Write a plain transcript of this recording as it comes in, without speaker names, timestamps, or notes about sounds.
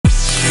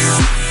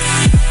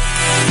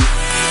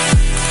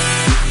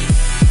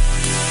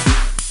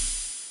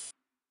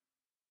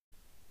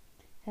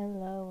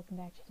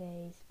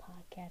today's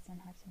podcast and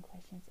have some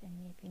questions. And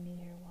if you're new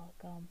here,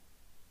 welcome.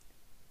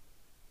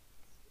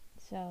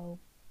 So,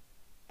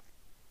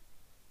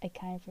 I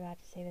kind of forgot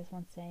to say this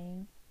one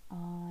saying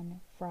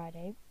on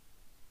Friday,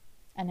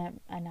 and not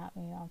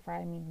on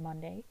Friday, I mean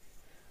Monday.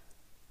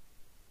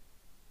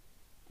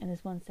 And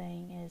this one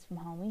saying is from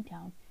Halloween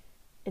Town.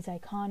 It's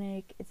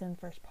iconic. It's in the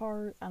first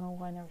part. I don't know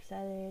why I never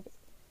said it.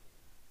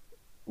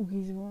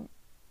 Reason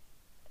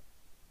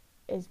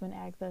is when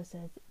Agatha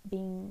says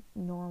being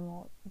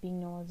normal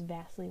is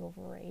vastly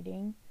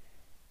overrating.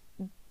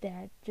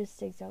 That just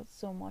sticks out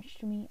so much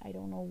to me. I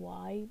don't know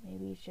why.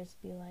 Maybe it's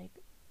just be like,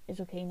 it's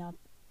okay not.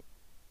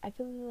 I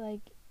feel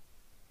like,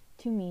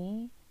 to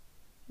me,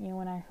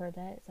 when I heard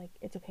that, it's like,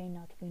 it's okay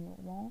not to be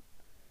normal.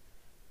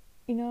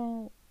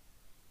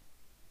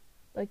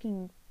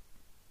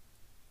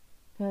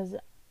 Because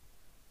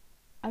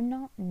I'm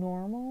not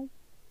normal.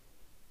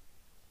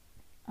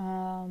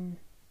 I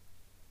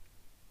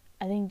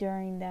think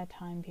during that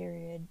time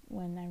period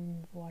when I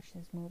remember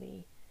watching this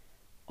movie,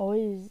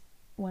 always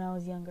when I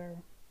was younger,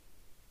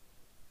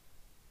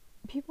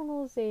 people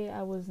will say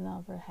I was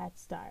never had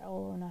style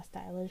or not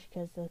stylish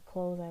because the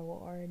clothes I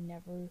wore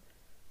never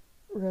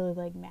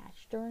really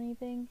matched or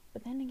anything.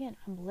 But then again,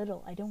 I'm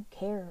little. I don't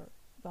care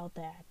about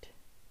that.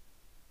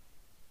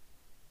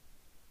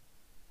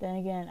 Then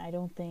again, I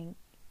don't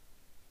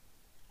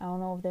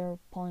know if they're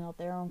pulling out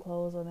their own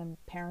clothes or their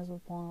parents were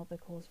pulling out their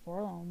clothes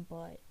for them,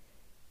 but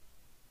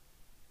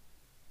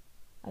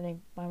I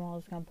think my mom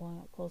was kind of pulling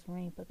out clothes for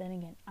me. But then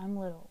again, I'm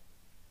little.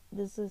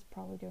 This is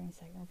probably during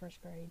second or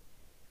first grade.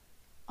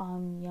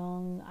 I'm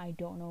young. I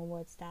don't know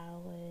what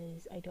style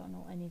is. I don't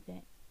know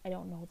anything. I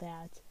don't know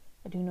that.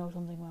 I do know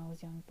something when I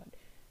was young, but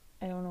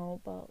I don't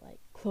know about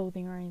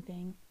clothing or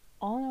anything.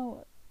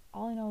 All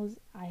I know is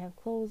I have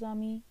clothes on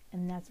me,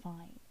 and that's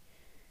fine.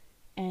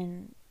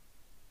 And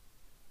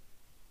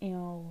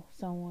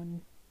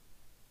someone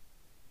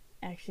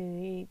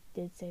actually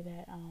did say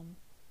that.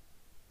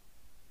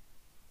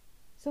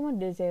 Someone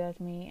did say that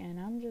to me, and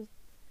I'm just,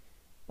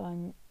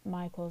 but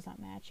my clothes not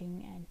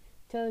matching. And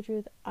to tell the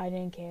truth, I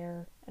didn't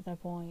care at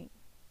that point.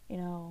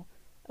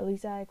 At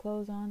least I had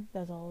clothes on.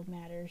 That's all that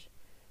matters.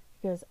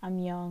 Because I'm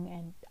young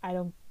and I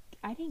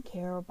didn't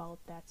care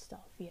about that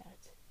stuff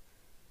yet.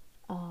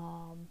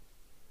 Then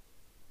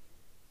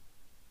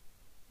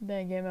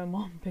again, my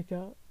mom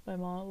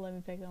let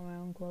me pick up my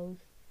own clothes.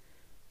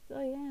 So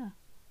yeah,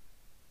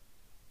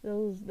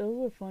 those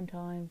were fun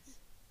times,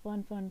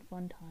 fun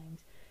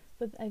times.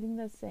 But I think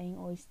that saying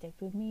always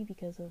sticks with me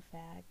because of the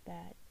fact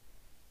that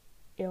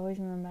I always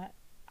remember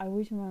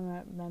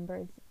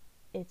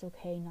it's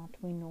okay not to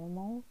be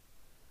normal,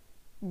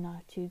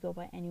 not to go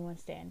by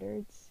anyone's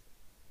standards.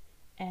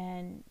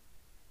 And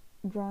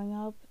growing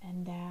up,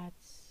 and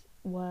that's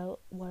what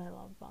I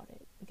love about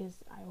it,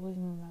 because I always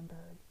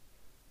remembered,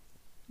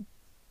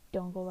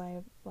 don't go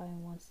by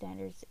anyone's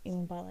standards,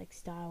 even by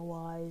style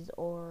wise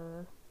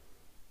or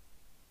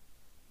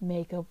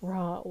makeup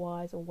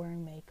wise or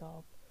wearing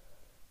makeup.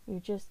 You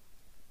just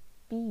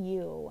be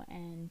you,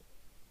 and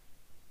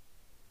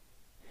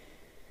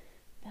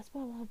that's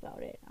what I love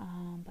about it.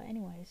 But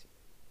anyways,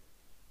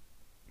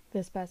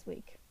 this past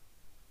week,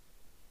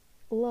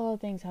 a lot of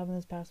things happened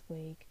this past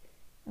week,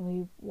 and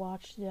we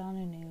watched it on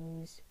the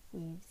news.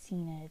 We've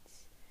seen it.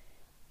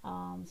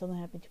 Something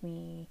happened to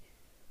me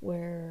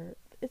where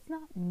it's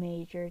not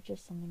major, it's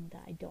just something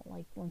that I don't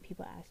like when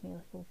people ask me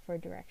for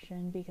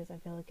direction, because I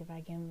feel like if I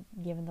get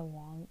given the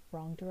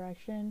wrong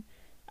direction,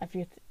 I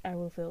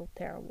will feel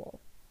terrible.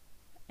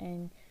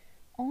 And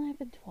only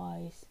happened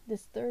twice.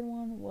 This third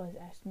one was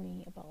asking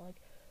me about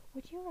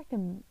what do you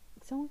recommend?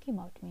 Someone came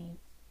up to me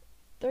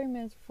 30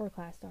 minutes before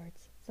class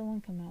starts. Someone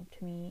came up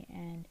to me,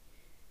 and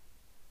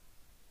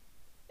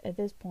at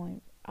this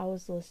point I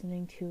was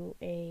listening to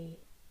a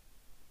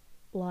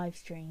live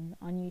stream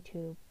on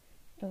YouTube,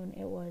 and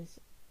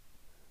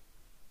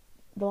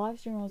the live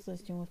stream I was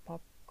listening was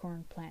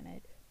Popcorn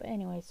Planet. But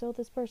anyway, so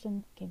this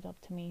person came up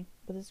to me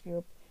with this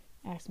group,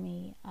 asked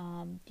me,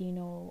 do you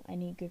know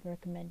any good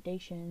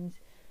recommendations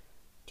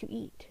to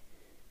eat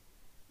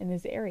in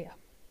this area?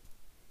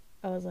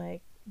 I was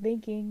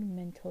thinking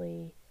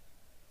mentally,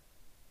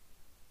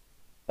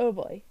 oh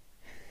boy.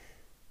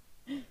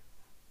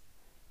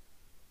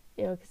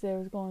 Because I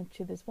was going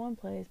to this one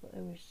place, but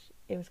it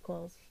was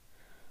closed.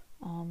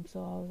 So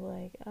I was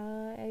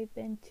I've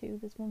been to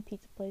this one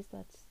pizza place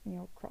that's,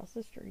 across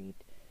the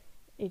street.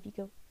 If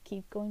you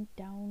keep going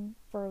down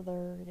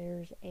further,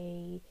 there's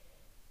a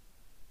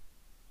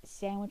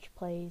sandwich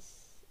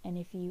place, and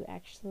if you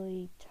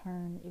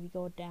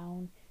go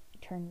down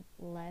and turn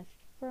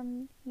left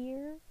from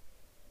here,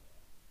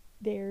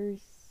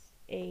 there's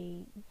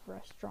a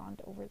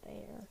restaurant over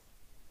there.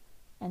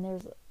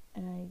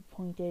 And I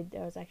pointed,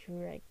 that was actually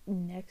right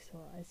next to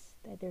us,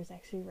 that there's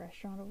actually a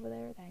restaurant over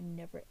there that I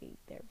never ate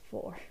there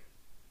before.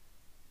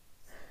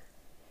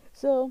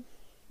 So,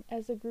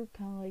 as a group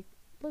kind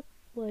of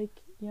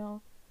looked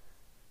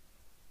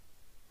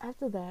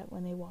after that,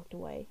 when they walked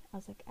away, I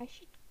was like, I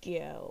should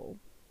go.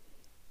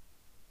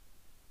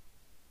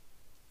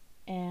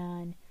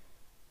 And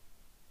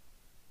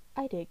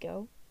I did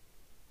go,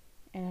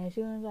 and as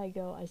soon as I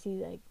go, I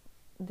see like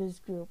this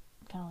group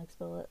kind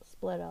of like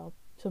split up.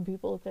 Some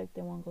people look like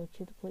they want to go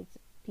to the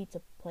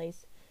pizza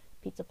place,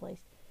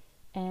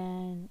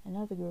 and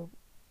another group,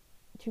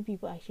 two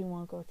people actually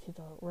want to go to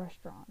the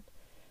restaurant.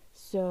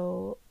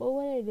 So, but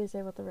what I did say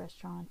about the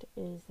restaurant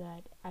is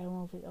that I don't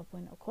know if it's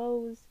open or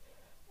closed,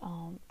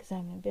 because I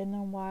haven't been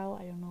there in a while.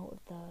 I don't know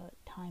if the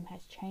time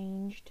has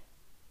changed.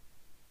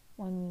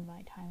 When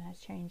my time has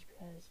changed,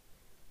 because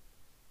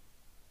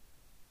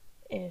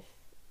if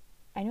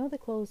I know they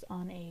close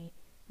on a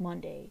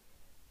Monday,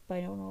 but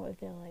I don't know if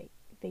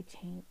they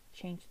change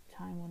the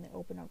time when they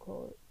open or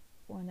close,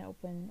 when they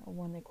open or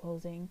when they're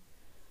closing.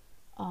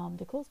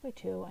 They close by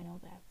 2. I know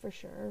that for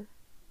sure.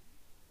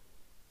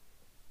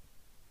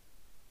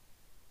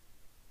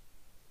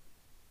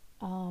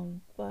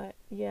 But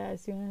yeah,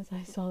 as soon as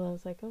I saw that, I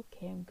was like,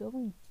 okay, I'm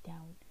going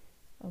down.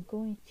 I'm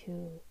going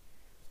to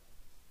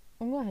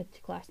head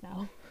to class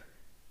now.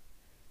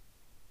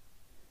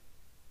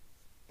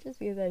 Just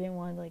because I didn't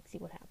want to like see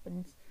what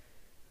happens.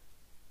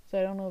 So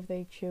I don't know if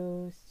they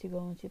chose to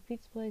go into the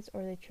pizza place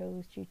or they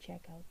chose to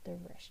check out the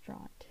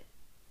restaurant.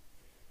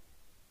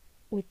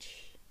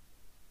 Which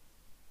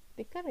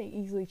they gotta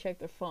easily check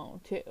their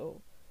phone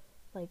too.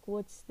 Like,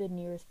 what's the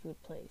nearest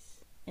food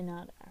place? And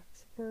not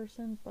ask a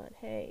person, but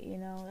hey, you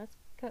know, that's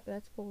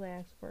cool to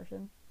ask a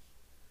person.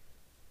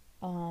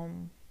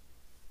 Um,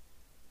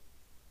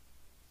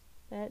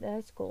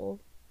 that's cool.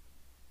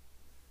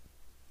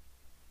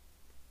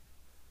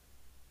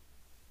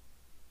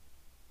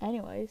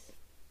 Anyways,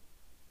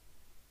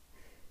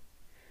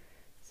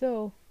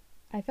 so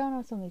I found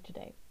out something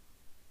today.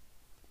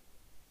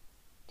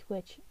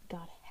 Twitch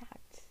got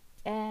hacked,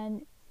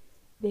 and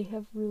they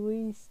have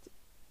released.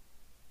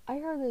 I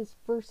heard this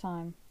first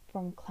time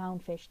from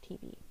Clownfish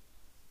TV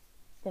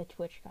that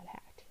Twitch got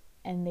hacked,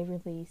 and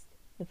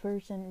the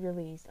person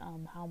released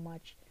how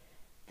much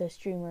the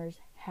streamers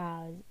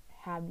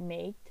had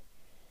made,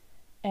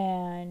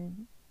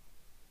 and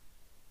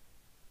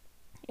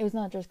it was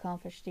not just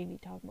Clownfish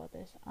TV talking about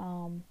this.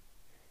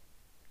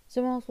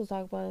 Someone else was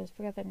talking about this.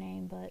 Forgot their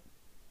name, but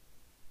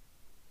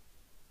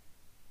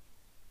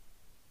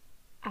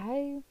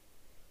I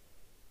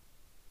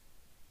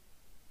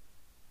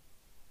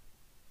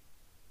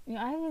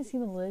I haven't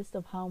seen a list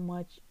of how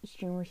much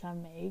streamers have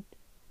made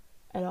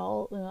at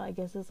all. I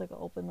guess it's like an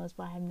open list,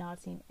 but I have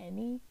not seen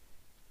any.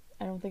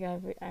 I don't think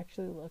I've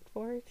actually looked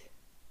for it.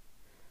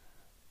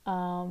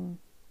 Um,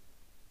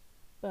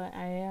 but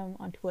I am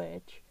on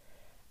Twitch,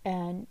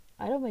 and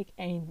I don't make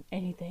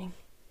anything.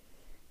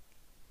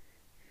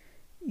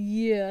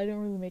 Yeah, I don't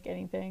really make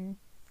anything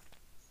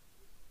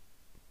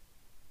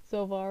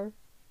so far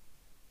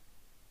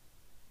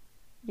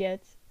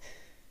yet.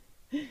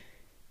 I've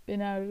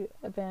been out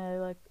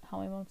like how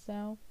many months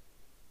now?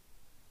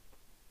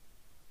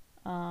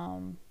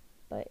 Um,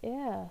 but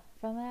yeah,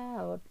 found that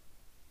out.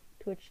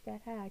 Twitch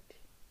got hacked,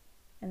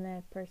 and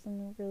that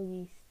person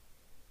released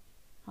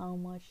how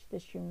much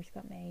the streamers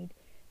got made.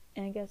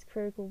 And I guess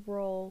Critical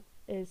Role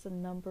is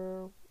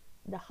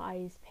the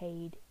highest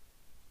paid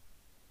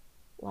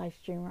live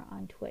streamer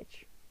on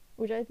Twitch,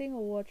 which I think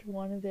I'll watch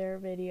one of their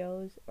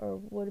videos,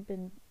 or would have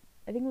been,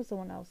 I think it was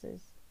someone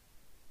else's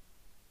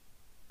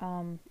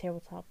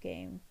tabletop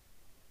game,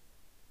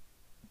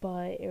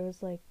 but it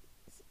was like,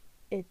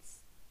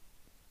 it's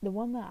the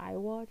one that I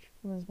watched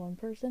from this one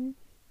person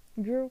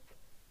group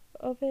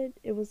of it.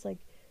 It was like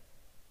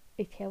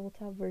a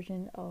tabletop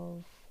version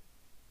of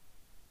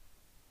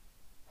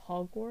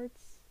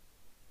Hogwarts.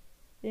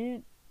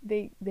 They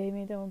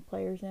made their own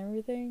players and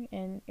everything,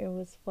 and it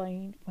was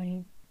funny.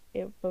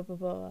 It blah blah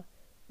blah.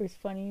 It was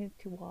funny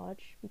to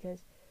watch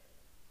because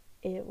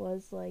it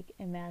was like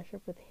a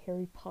mashup with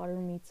Harry Potter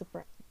meets a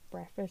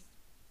Breakfast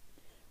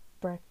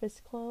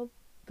Club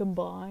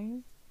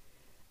combined.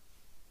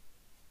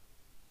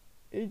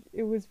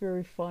 It was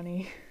very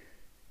funny.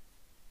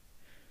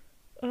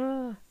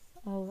 Oh,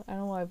 I don't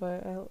know why,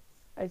 but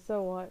I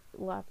saw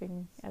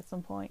laughing at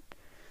some point.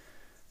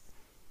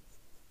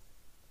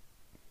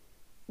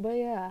 But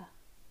yeah,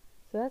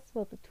 so that's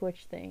about the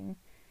Twitch thing.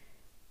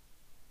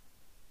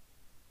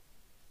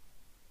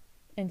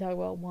 And talk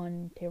about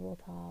one thing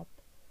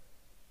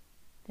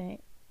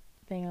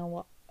thing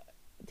on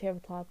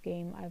tabletop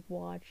game I've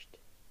watched,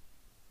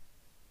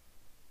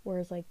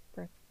 whereas like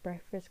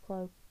Breakfast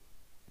Club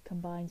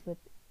combines with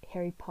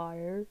Harry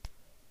Potter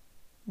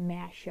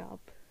mashup.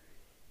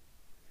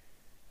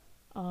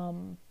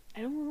 I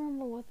don't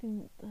remember what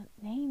the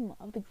name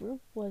of the group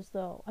was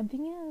though. I'm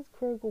thinking it was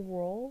Critical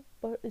Role,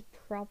 but it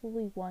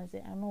probably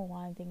wasn't. I don't know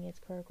why I'm thinking it's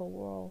Critical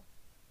Role.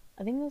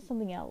 I think it was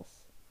something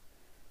else.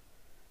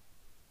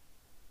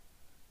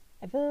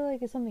 I feel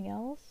like it's something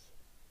else.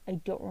 I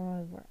don't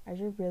remember. I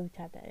should really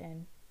type that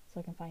in so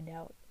I can find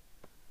out.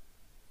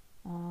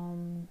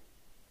 I'm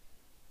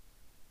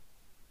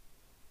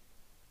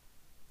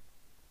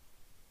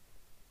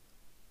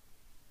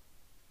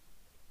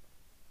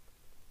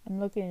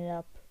looking it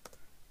up.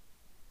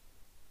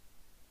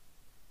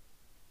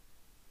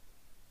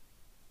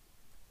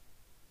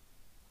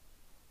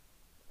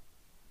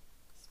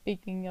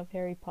 Speaking of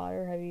Harry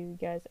Potter, have you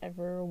guys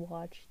ever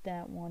watched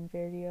that one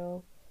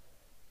video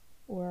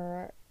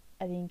where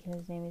I think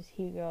his name is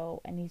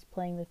Hugo and he's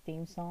playing the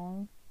theme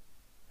song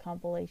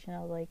compilation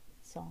of like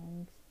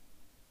songs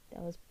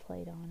that was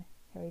played on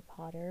Harry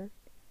Potter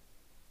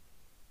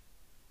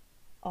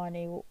on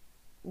a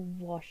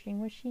washing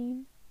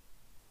machine?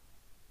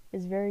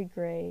 It's very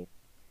great.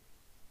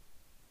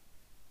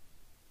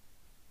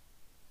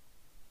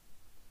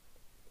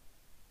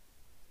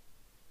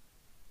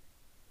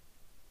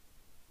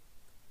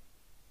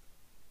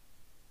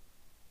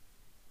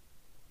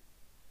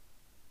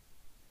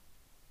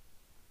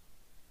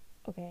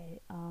 Okay,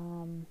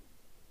 wow,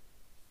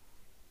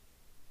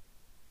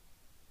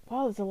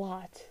 there's a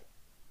lot.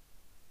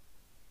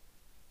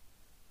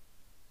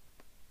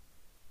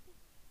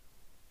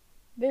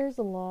 There's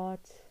a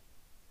lot.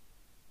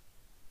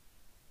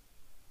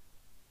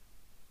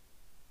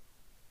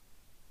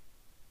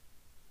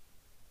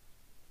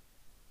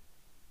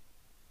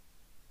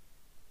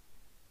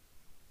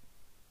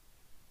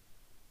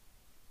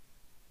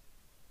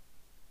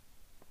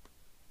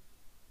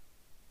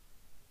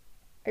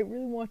 I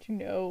really want to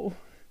know.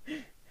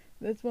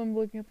 That's what I'm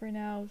looking up right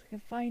now, so I can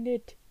find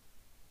it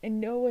and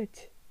know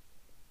it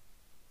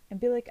and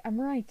be like, I'm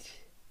right,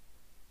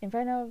 and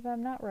find out if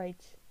I'm not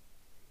right.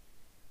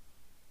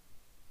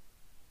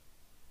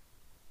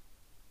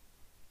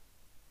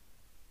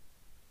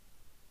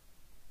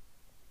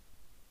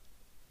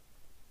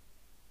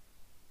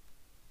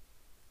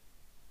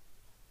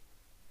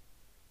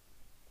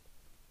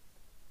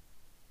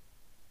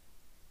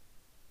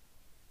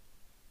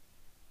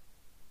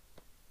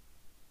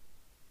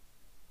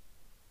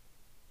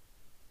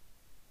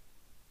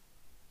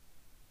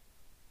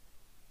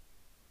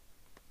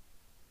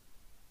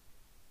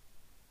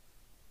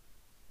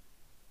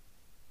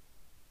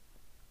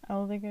 I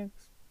don't think I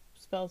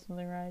spelled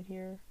something right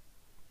here.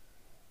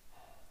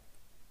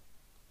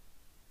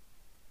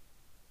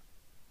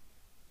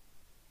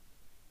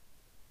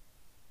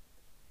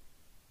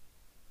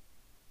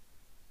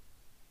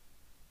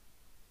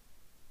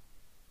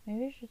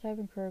 Maybe I should type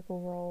in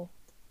Critical Role.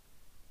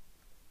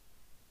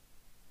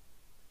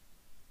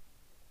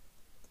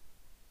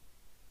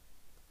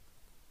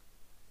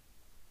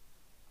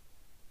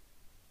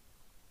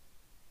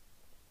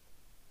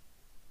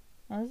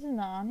 Oh, this is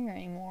not on here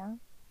anymore.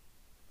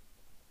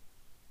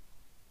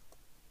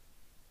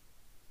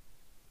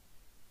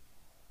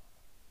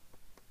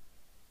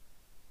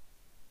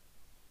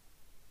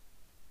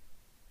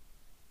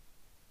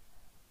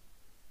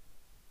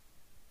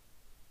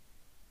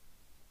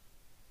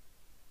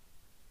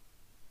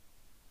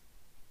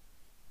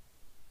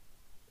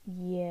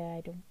 Yeah,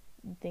 I don't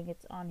think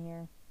it's on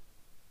here.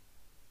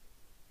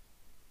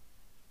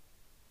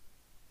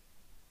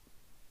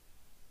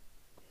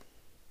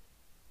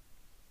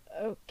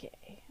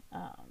 Okay,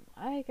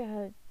 I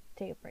gotta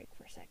take a break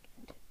for a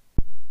second.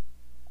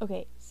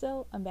 Okay,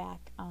 so I'm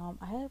back. I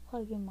had to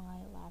plug in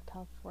my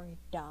laptop before it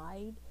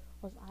died,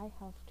 was I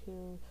have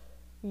to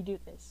redo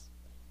this,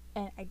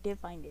 and I did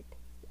find it.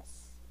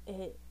 Yes,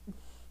 it.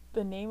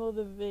 The name of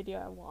the video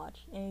I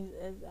watched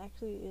is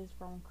actually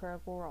from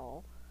Critical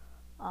Role.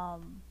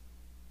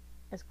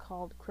 It's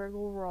called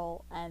Critical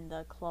Role and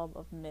the Club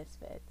of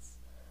Misfits,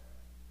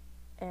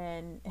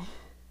 and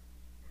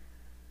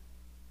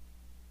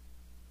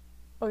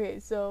okay,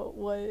 so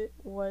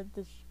what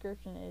the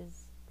description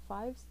is: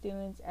 5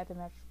 students at the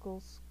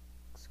magical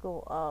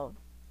school of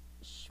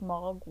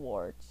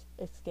Schmogwarts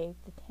escape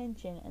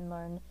detention and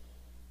learn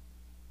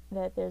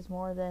that there's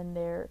more than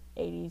their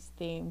 80s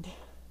themed.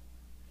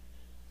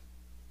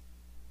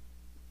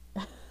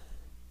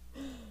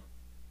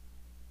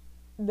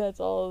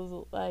 That's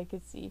all I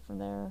could see from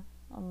there,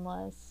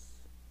 unless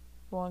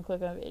you want to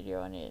click on a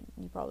video on it,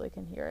 you probably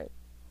can hear it.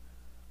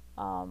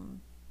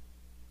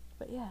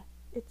 But yeah,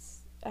 I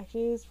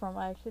actually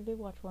did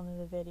watch one of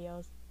the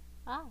videos.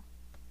 I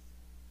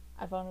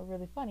found it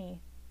really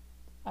funny.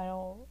 I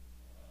don't,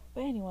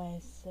 but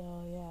anyways,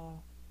 so yeah.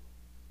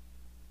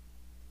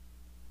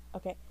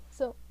 Okay,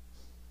 so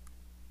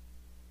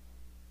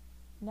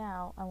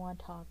now I want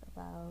to talk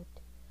about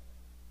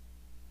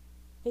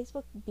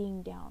Facebook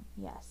being down.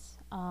 Yes.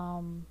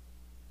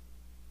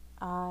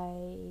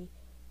 I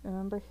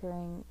remember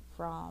hearing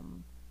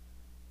from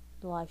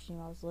the live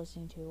stream I was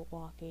listening to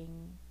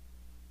walking.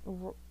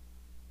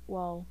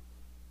 Well,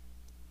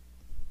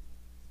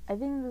 I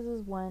think this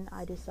is when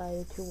I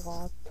decided to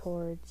walk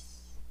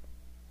towards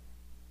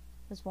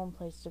this one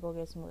place to go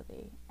get a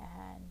smoothie,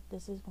 and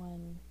this is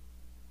when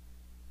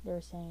they were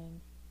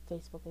saying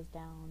Facebook is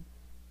down,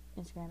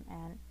 Instagram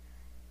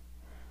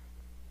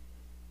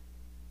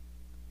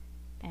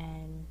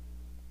and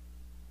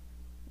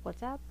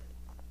WhatsApp,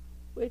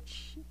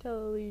 which, to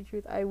tell you the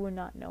truth, I would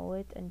not know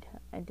it, and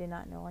I did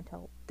not know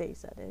until they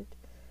said it,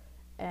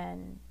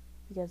 and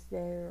because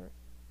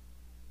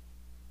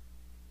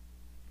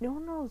no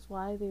one knows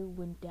why they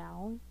went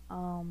down.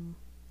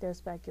 There's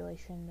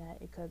speculation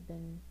that it could have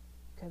been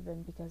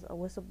because a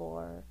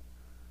whistleblower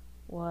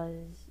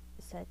was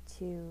set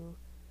to,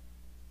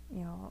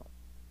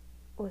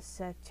 was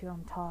set to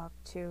talk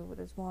to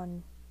this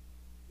one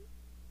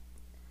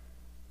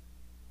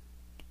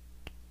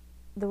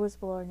the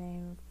whistleblower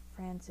named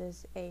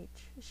Frances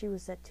H. She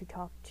was set to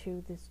talk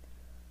to this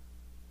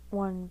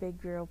one big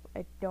group.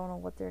 I don't know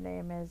what their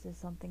name is. It's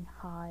something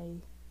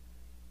high,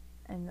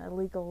 an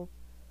illegal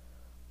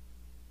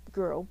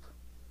group,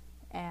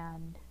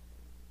 and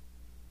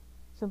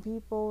some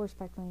people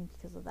respect me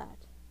because of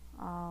that.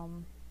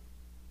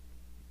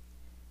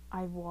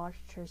 I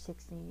watched her on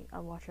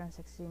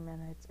 60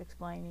 Minutes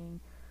explaining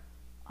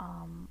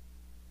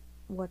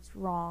what's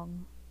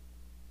wrong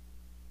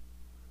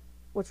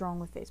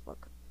with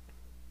Facebook.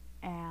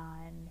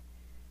 And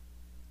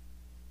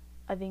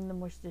I think the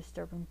most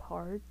disturbing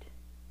part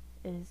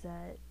is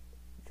that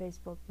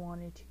Facebook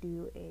wanted to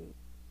do a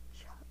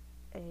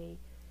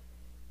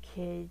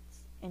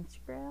kid's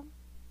Instagram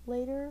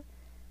later,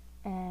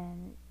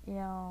 and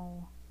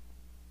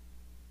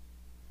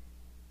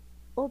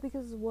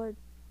because of what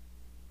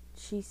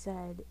she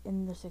said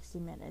in the 60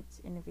 Minutes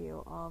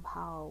interview of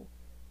how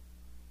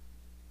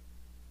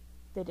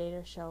the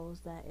data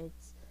shows that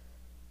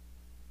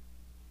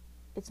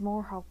it's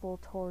more helpful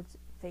towards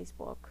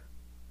Facebook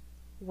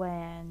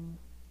when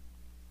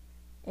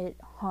it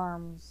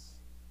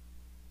harms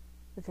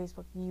the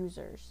Facebook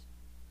users.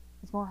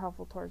 It's more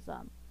helpful towards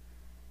them.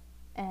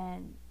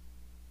 And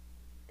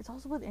it's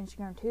also with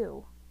Instagram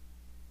too,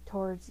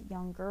 towards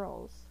young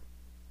girls.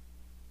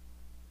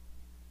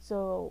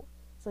 So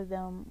it's like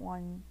them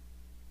one,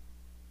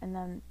 and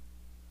then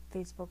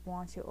Facebook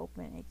wants to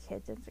open a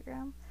kid's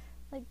Instagram.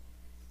 Like,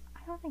 I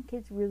don't think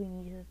kids really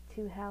need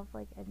to have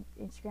like an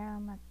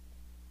Instagram at,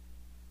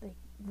 like,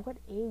 what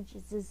age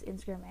is this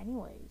Instagram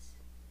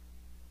anyways?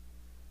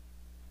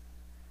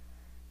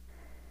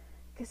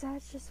 Because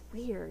that's just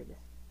weird.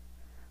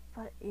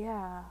 But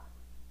yeah,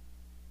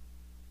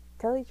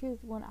 tell you the truth,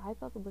 when I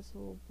thought the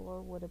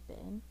whistleblower would have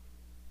been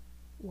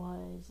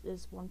was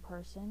this one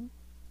person.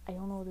 I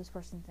don't know this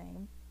person's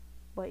name,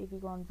 but if you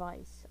go on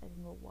Vice, I think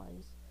it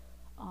was,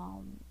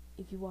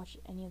 if you watch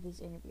any of these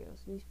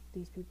interviews,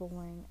 these people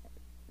wearing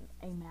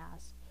a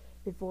mask,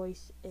 their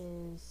voice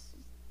is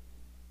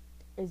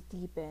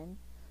deepened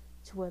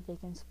to where they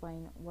can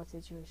explain what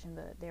situation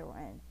that they were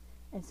in.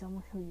 And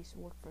someone who used to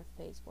work for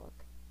Facebook,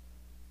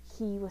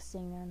 he was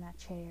sitting there in that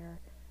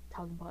chair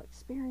talking about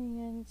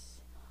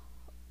experience,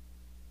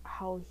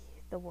 how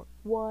the work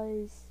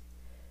was,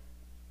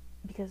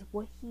 because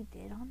what he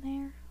did on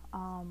there,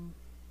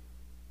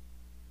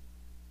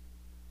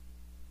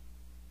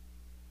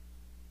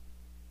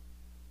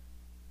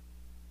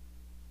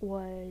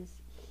 was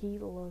he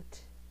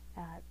looked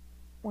at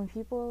when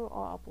people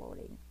are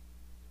uploading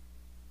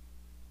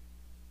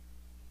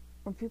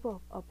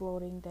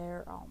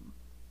their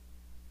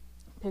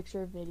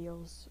picture,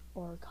 videos,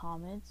 or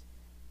comments,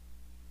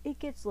 it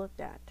gets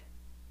looked at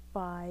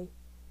by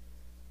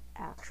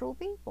actual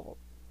people,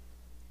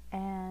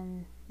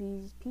 and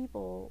these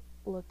people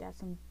looked at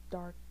some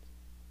dark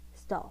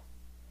stuff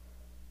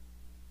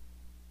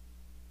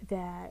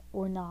that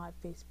were not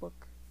Facebook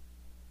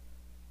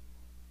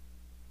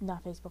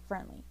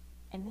friendly,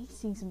 and they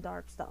seen some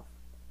dark stuff.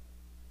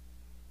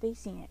 They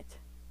seen it,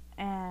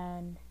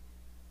 and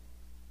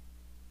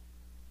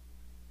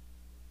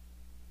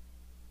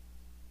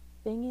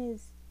thing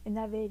is, in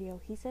that video,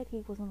 he said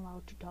he wasn't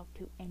allowed to talk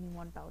to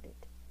anyone about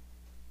it,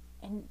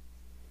 and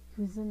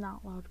he was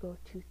not allowed to go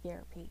to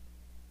therapy.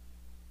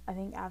 I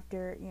think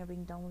after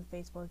being done with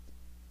Facebook,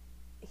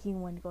 he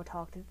went to go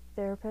talk to the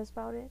therapist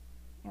about it.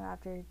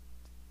 After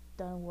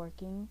done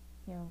working,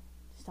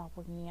 stopped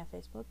working at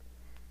Facebook.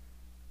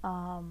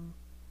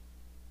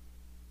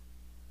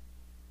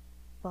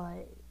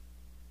 But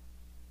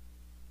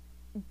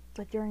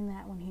during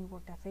that, when he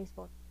worked at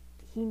Facebook,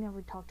 he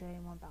never talked to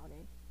anyone about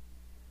it.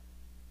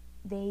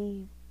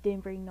 They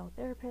didn't bring no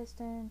therapist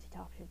in to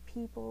talk to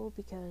people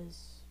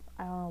because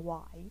I don't know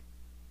why.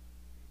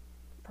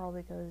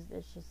 Probably because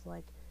it's just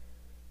like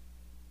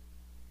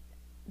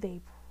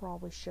they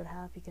probably should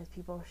have, because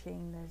people are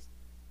saying there's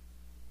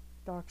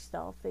dark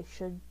stuff. They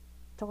should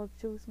talk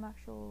to some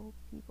actual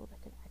people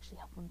that could actually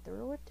help them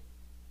through it.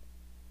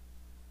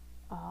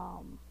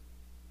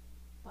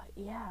 But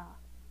yeah,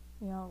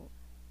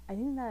 I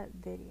think that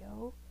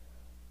video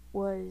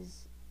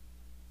was,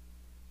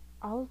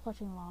 I was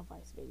watching a lot of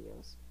Vice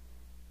videos,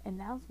 and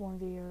that was one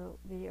video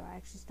I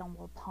actually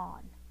stumbled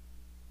upon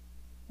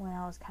when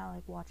I was kind of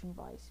like watching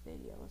Vice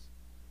videos,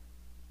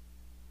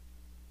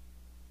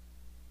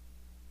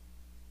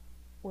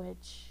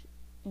 which,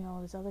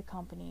 this other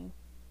company,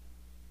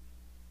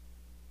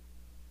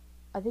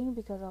 I think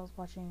because I was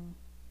watching,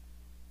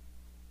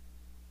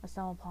 I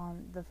stumbled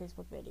upon the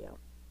Facebook video.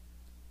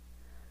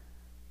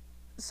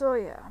 So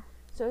yeah,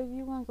 so if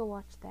you want to go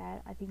watch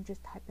that, I think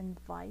just type in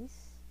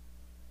Vice.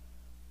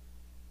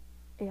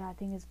 Yeah, I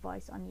think it's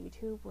Vice on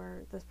YouTube,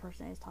 where this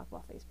person is talking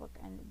about Facebook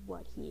and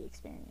what he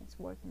experienced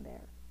working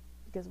there,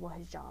 because of what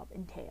his job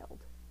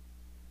entailed.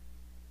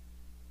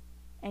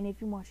 And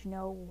if you want to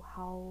know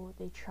how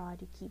they try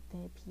to keep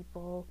the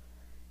people,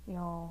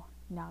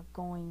 not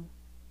going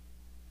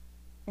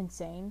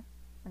insane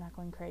or not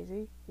going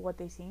crazy, what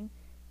they seen,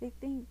 they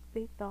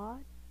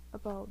thought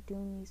about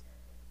doing these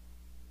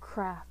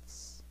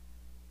crafts.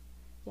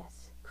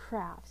 Yes,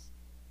 crafts.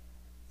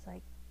 It's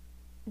like,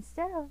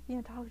 instead of,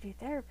 talking to your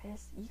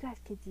therapist, you guys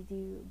get to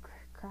do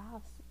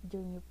crafts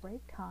during your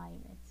break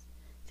time. It's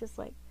just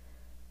like,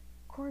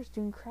 of course,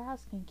 doing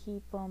crafts can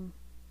keep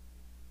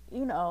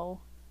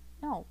no,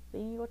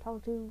 then you go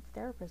talk to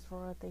therapists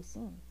for what they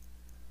seen.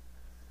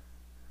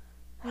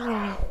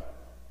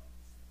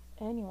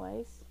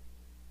 Anyways,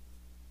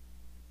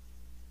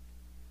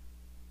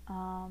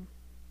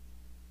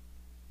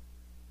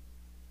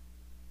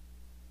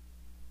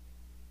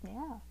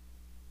 yeah.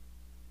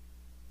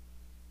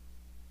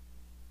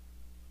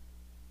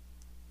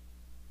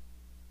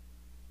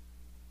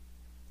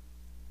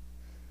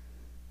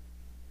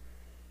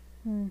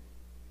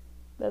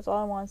 That's all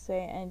I want to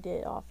say, and end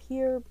it off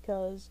here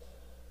because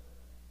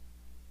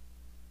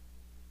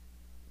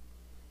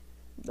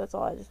that's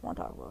all I just want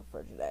to talk about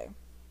for today.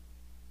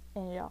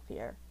 End it off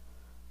here.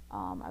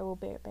 I will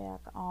be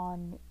back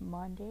on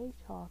Monday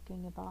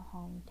talking about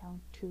Halloween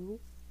Town 2,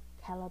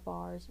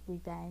 Calabar's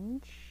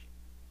Revenge.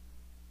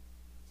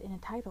 It's in the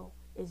title.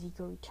 Is he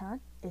going to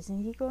return? Isn't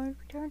he going to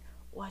return?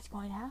 What's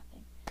going to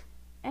happen?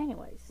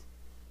 Anyways,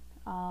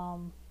 I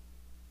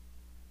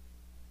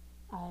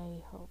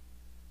hope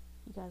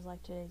you guys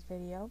liked today's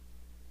video.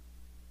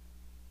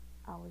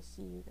 I will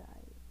see you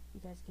guys. You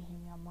guys can hear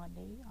me on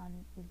Monday,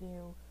 on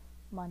Review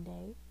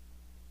Monday.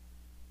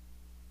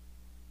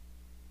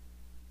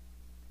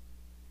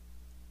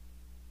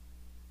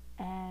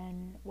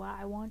 And what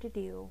I want to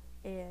do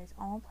is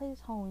I want to play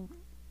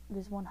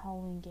this one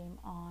Halloween game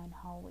on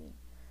Halloween.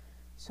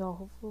 So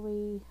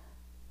hopefully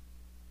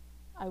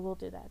I will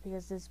do that,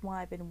 because this is one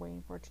I've been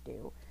waiting for to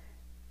do,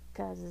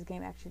 because this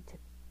game actually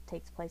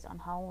takes place on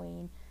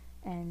Halloween,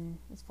 and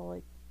it's for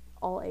like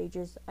all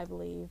ages, I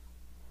believe.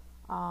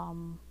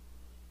 Well,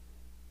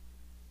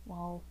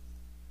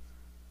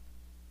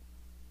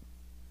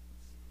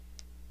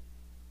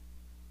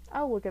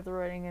 I'll look at the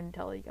rating and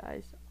tell you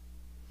guys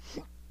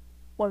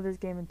what this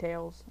game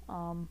entails,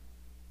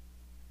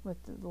 with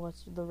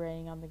what's the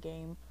rating on the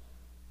game.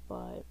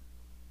 But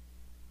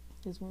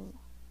there's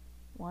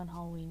one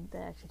Halloween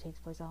that actually takes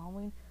place on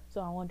Halloween, so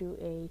I want to do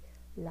a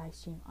live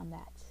stream on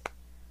that.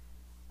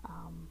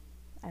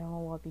 I don't know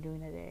what I'll be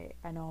doing today.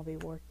 I know I'll be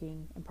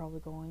working and probably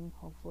going,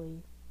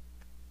 hopefully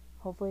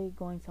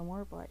going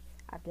somewhere, but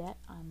after that,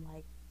 I'm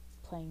like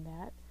playing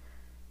that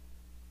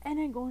and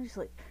then going to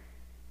sleep,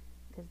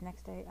 because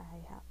next day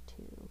I have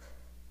to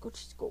go to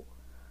school.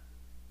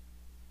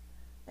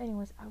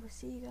 Anyways, I will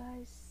see you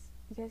guys.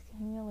 You guys can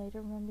hear me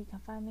later. Remember, you can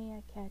find me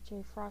at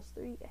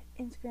CatchAFrost3 at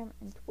Instagram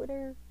and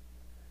Twitter.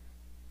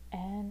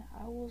 And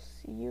I will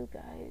see you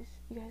guys.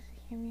 You guys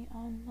can hear me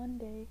on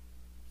Monday.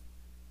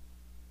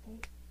 Okay,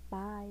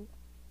 bye.